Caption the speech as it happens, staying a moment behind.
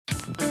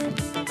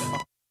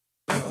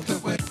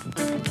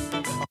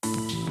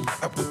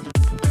Hello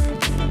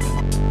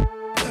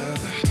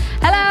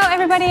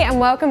everybody and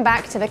welcome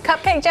back to the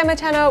Cupcake Jemma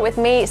channel with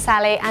me,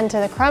 Sally, and to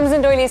the Crumbs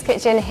and Doilies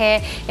kitchen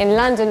here in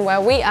London,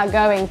 where we are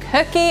going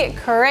cookie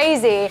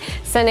crazy,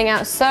 sending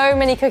out so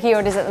many cookie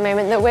orders at the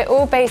moment that we're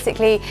all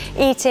basically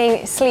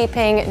eating,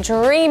 sleeping,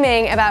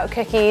 dreaming about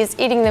cookies,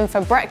 eating them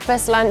for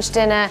breakfast, lunch,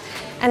 dinner,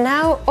 and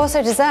now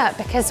also dessert,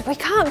 because we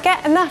can't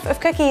get enough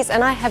of cookies.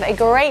 And I have a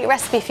great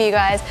recipe for you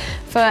guys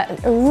for a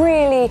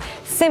really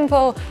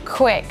simple,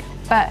 quick,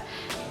 but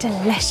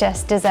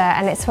delicious dessert,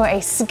 and it's for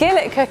a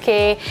skillet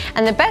cookie.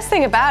 And the best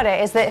thing about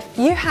it is that if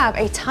you have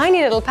a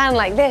tiny little pan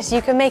like this,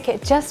 you can make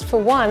it just for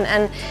one,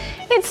 and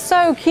it's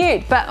so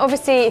cute. But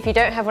obviously if you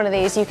don't have one of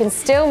these, you can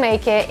still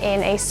make it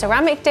in a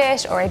ceramic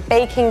dish or a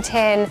baking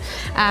tin,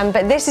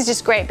 but this is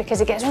just great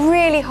because it gets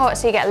really hot,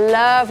 so you get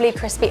lovely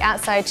crispy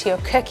outside to your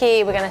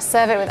cookie. We're going to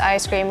serve it with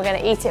ice cream, we're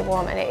going to eat it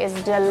warm, and it is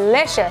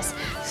delicious.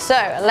 So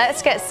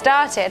let's get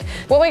started.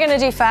 What we're going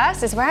to do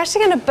first is we're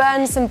actually going to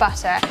burn some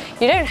butter.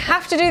 You don't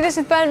have to do this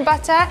with burnt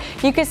butter,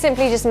 you could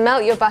simply just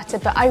melt your butter,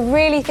 but I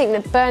really think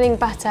that burning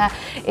butter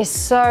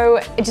is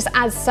it just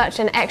adds such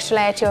an extra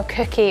layer to your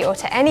cookie or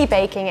to any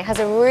baking. It has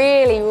a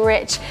really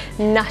rich,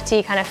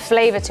 nutty kind of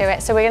flavor to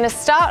it. So we're going to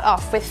start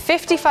off with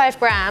 55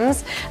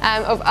 grams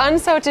of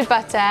unsalted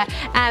butter,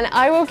 and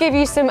I will give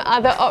you some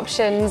other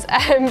options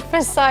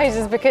for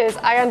sizes, because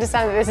I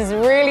understand that this is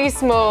really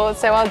small,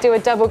 so I'll do a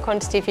double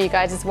quantity for you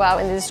guys as well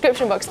in the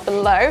description box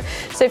below.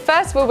 So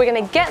first of all, we're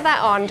going to get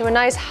that on to a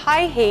nice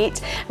high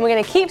heat, and we're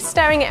going to keep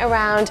stirring it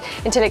around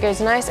until it goes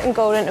nice and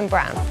golden and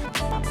brown.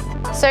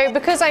 So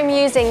because I'm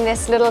using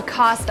this little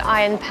cast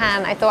iron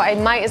pan, I thought I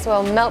might as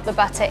well melt the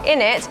butter in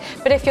it.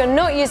 But if you're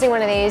not using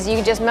one of these, you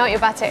can just melt your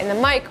butter in the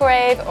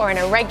microwave or in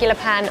a regular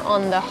pan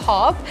on the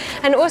hob.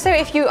 And also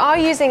if you are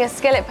using a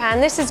skillet pan,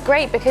 this is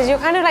great because you're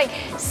kind of like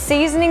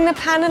seasoning the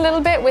pan a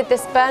little bit with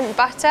this burnt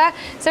butter.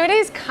 So it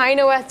is kind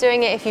of worth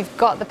doing it if you've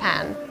got the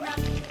pan.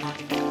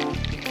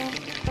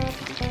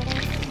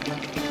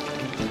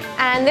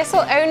 And this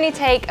will only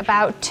take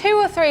about 2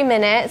 or 3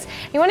 minutes.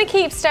 You want to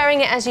keep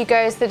stirring it as you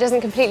go so it doesn't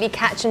completely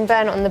catch and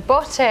burn on the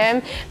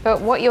bottom,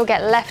 but what you'll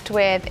get left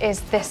with is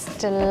this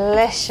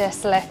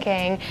delicious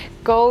looking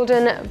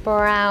golden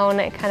brown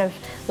kind of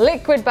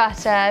liquid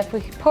butter. If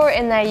we pour it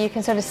in there, you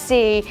can sort of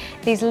see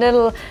these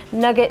little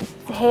nuggets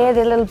here,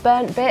 the little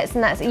burnt bits,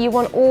 and you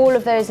want all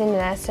of those in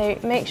there, so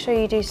make sure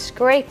you do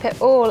scrape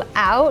it all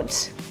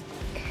out.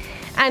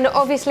 And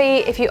obviously,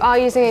 if you are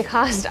using a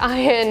cast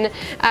iron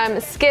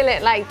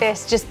skillet like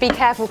this, just be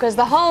careful because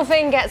the whole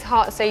thing gets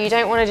hot, so you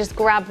don't want to just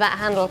grab that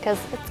handle because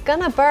it's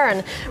gonna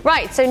burn.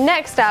 Right, so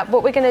next up,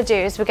 what we're gonna do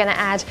is we're gonna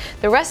add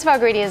the rest of our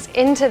ingredients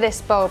into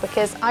this bowl,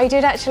 because I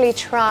did actually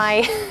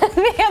try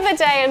the other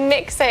day and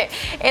mix it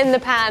in the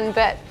pan,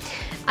 but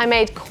I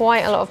made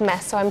quite a lot of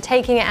mess, so I'm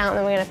taking it out and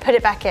then we're going to put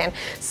it back in.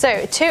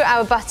 So to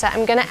our butter,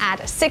 I'm going to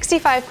add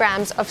 65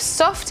 grams of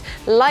soft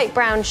light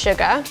brown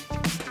sugar.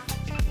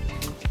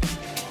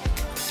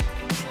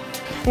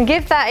 And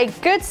give that a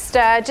good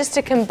stir just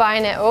to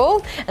combine it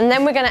all, and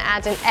then we're going to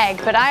add an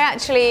egg, but I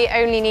actually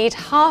only need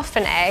half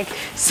an egg,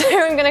 so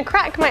I'm going to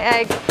crack my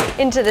egg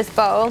into this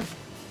bowl,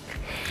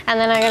 and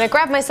then I'm going to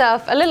grab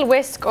myself a little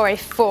whisk or a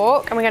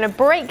fork, and we're going to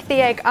break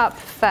the egg up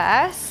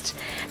first,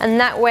 and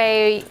that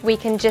way we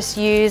can just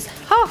use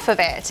half of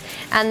it,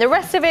 and the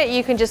rest of it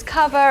you can just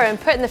cover and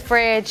put in the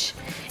fridge,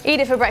 eat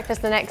it for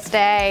breakfast the next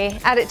day,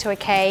 add it to a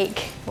cake,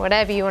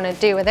 whatever you want to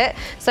do with it.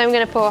 So I'm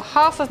going to pour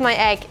half of my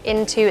egg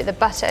into the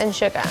butter and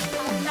sugar.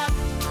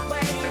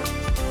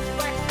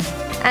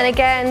 And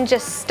again,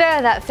 just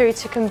stir that through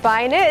to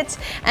combine it.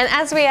 And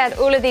as we add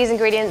all of these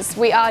ingredients,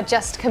 we are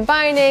just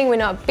combining, we're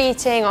not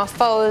beating or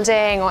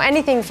folding or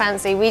anything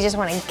fancy, we just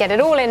want to get it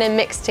all in and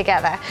mix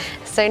together.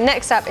 So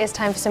next up is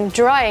time for some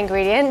dry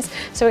ingredients.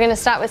 So we're going to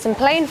start with some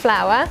plain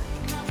flour.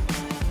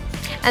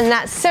 And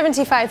that's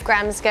 75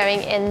 grams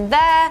going in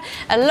there,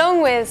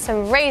 along with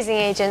some raising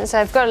agent. So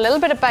I've got a little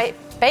bit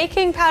of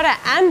baking powder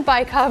and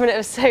bicarbonate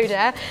of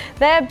soda.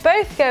 They're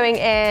both going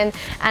in,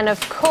 and of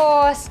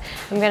course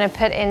I'm going to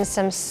put in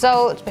some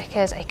salt,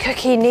 because a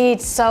cookie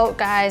needs salt,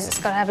 guys. It's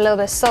got to have a little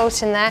bit of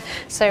salt in there.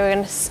 So we're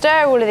going to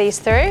stir all of these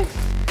through.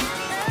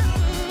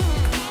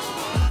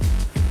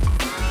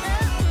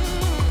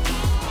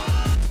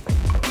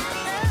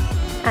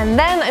 And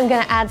then I'm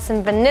going to add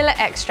some vanilla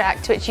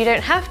extract, which you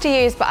don't have to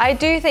use, but I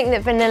do think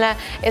that vanilla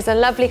is a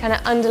lovely kind of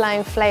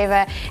underlying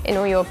flavour in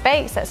all your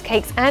bakes, that's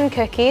cakes and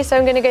cookies. So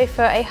I'm going to go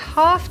for a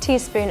 ½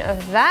 teaspoon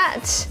of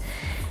that.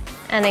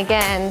 And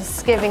again,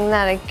 just giving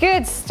that a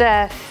good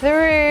stir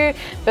through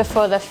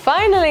before the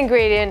final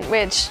ingredient,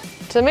 which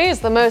to me is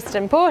the most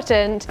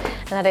important,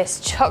 and that is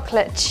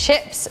chocolate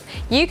chips.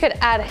 You could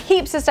add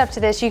heaps of stuff to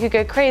this. You could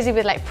go crazy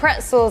with like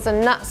pretzels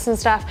and nuts and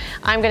stuff.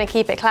 I'm going to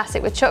keep it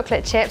classic with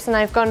chocolate chips, and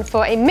I've gone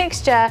for a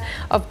mixture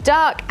of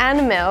dark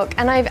and milk,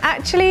 and I've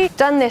actually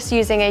done this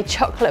using a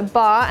chocolate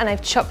bar, and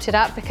I've chopped it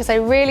up because I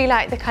really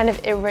like the kind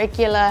of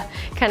irregular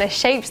kind of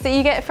shapes that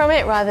you get from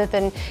it rather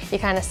than your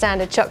kind of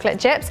standard chocolate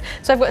chips.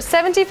 So I've got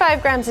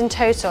 75 grams in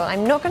total.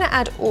 I'm not going to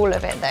add all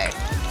of it though.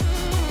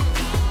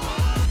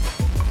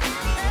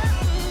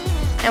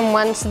 And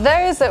once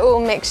those are all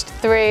mixed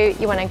through,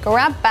 you want to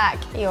grab back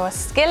your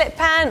skillet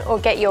pan or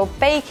get your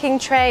baking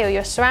tray or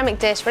your ceramic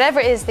dish, whatever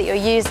it is that you're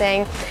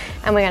using,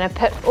 and we're going to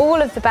put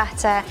all of the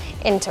batter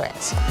into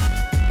it.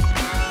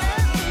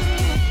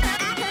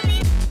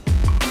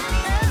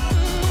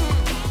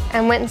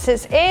 And once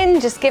it's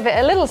in, just give it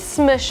a little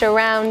smush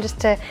around just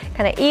to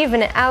kind of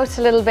even it out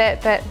a little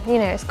bit. But you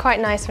know, it's quite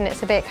nice when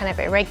it's a bit kind of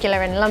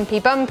irregular and lumpy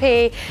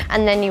bumpy.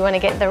 And then you want to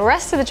get the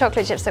rest of the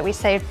chocolate chips that we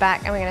saved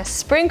back, and we're going to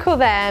sprinkle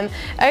them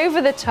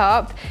over the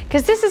top,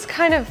 because this is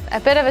kind of a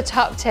bit of a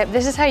top tip.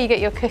 This is how you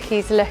get your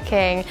cookies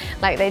looking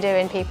like they do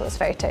in people's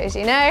photos,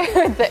 you know,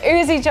 with the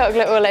oozy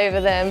chocolate all over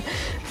them.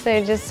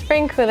 So just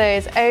sprinkle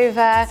those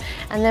over,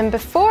 and then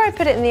before I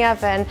put it in the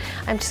oven,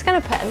 I'm just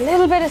gonna put a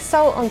little bit of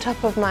salt on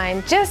top of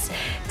mine, just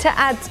to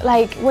add,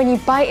 like when you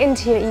bite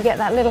into it, you get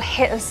that little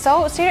hit of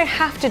salt. So you don't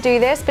have to do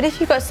this, but if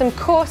you've got some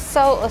coarse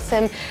salt or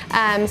some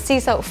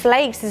sea salt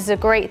flakes, this is a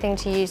great thing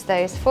to use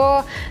those for.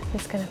 I'm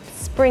just gonna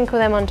sprinkle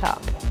them on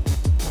top.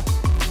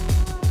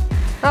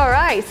 All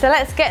right, so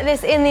let's get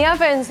this in the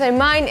oven. So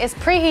mine is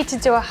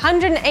preheated to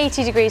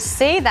 180 degrees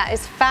C, that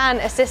is fan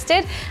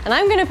assisted, and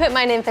I'm gonna put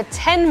mine in for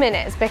 10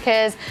 minutes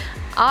because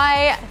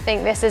I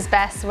think this is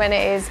best when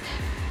it is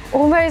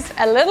almost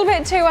a little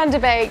bit too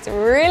underbaked,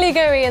 really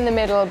gooey in the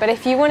middle. But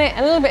if you want it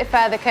a little bit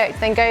further cooked,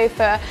 then go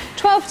for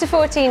 12 to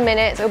 14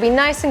 minutes. It'll be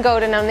nice and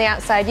golden on the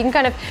outside. You can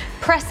kind of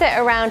press it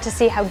around to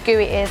see how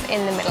gooey it is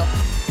in the middle.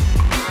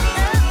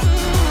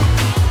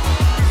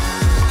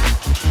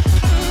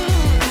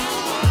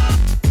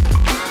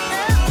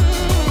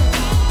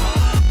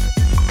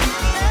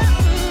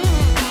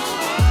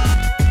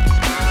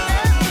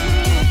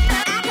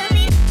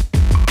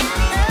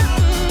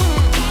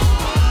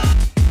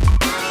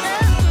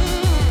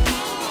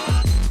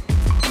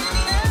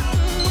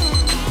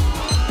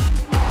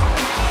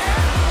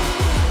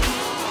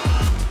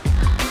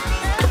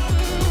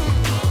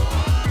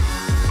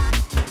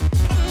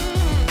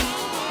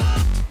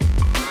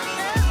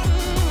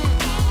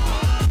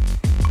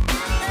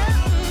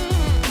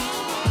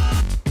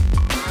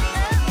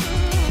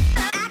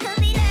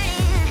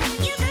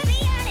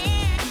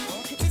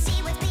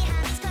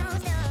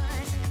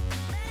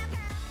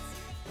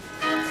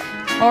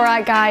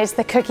 Alright guys,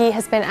 the cookie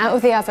has been out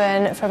of the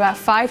oven for about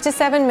 5 to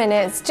 7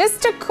 minutes,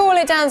 just to cool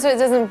it down so it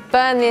doesn't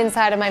burn the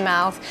inside of my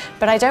mouth.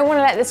 But I don't want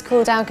to let this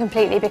cool down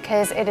completely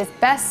because it is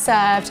best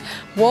served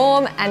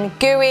warm and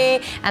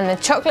gooey, and the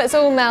chocolate's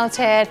all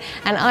melted,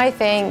 and I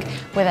think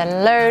with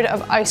a load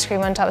of ice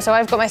cream on top. So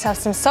I've got myself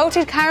some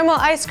salted caramel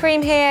ice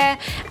cream here,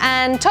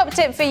 and top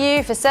tip for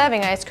you for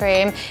serving ice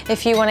cream,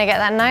 if you want to get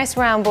that nice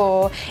round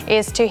ball,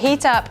 is to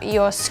heat up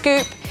your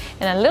scoop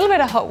in a little bit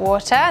of hot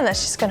water, and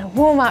that's just going to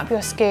warm up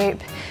your scoop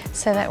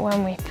so that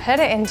when we put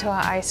it into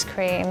our ice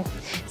cream,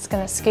 it's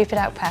going to scoop it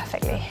out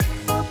perfectly.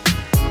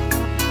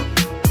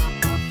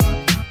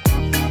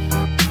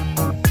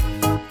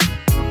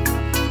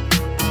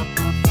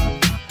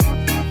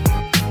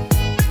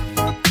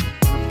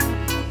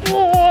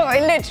 Oh,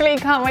 I literally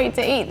can't wait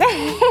to eat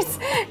this.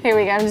 Here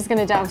we go, I'm just going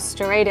to delve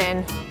straight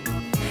in.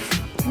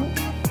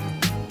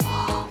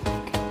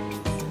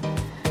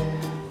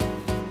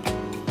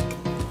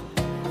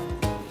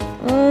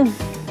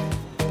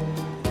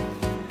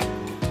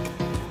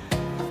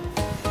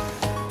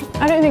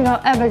 I don't think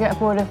I'll ever get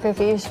bored of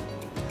cookies.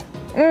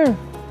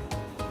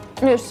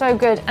 It's so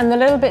good, and the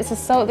little bits of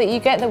salt that you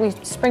get that we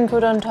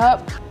sprinkled on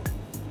top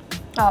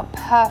are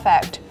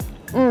perfect.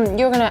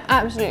 You're gonna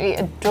absolutely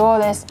adore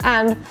this,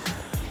 and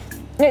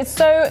it's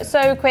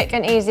so quick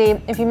and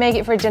easy. If you make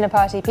it for a dinner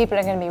party, people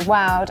are gonna be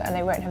wowed and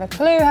they won't have a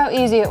clue how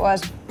easy it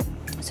was.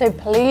 So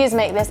please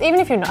make this, even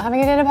if you're not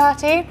having a dinner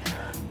party,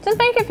 just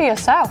make it for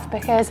yourself,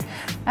 because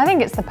I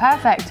think it's the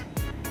perfect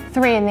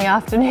 3 in the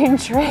afternoon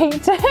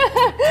treat. So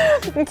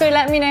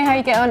let me know how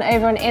you get on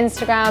over on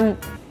Instagram.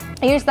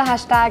 Use the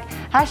hashtag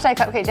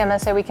CupcakeJemma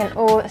so we can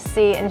all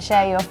see and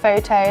share your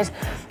photos.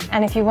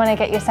 And if you want to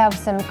get yourself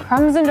some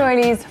crumbs and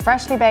doilies,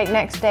 freshly baked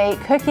next day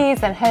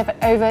cookies, then head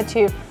over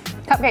to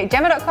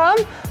CupcakeJemma.com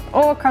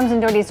or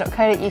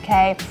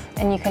crumbsanddoilies.co.uk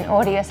and you can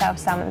order yourself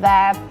some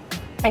there.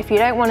 If you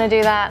don't want to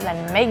do that,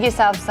 then make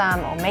yourself some,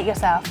 or make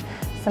yourself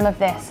some of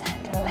this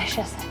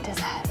delicious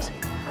dessert.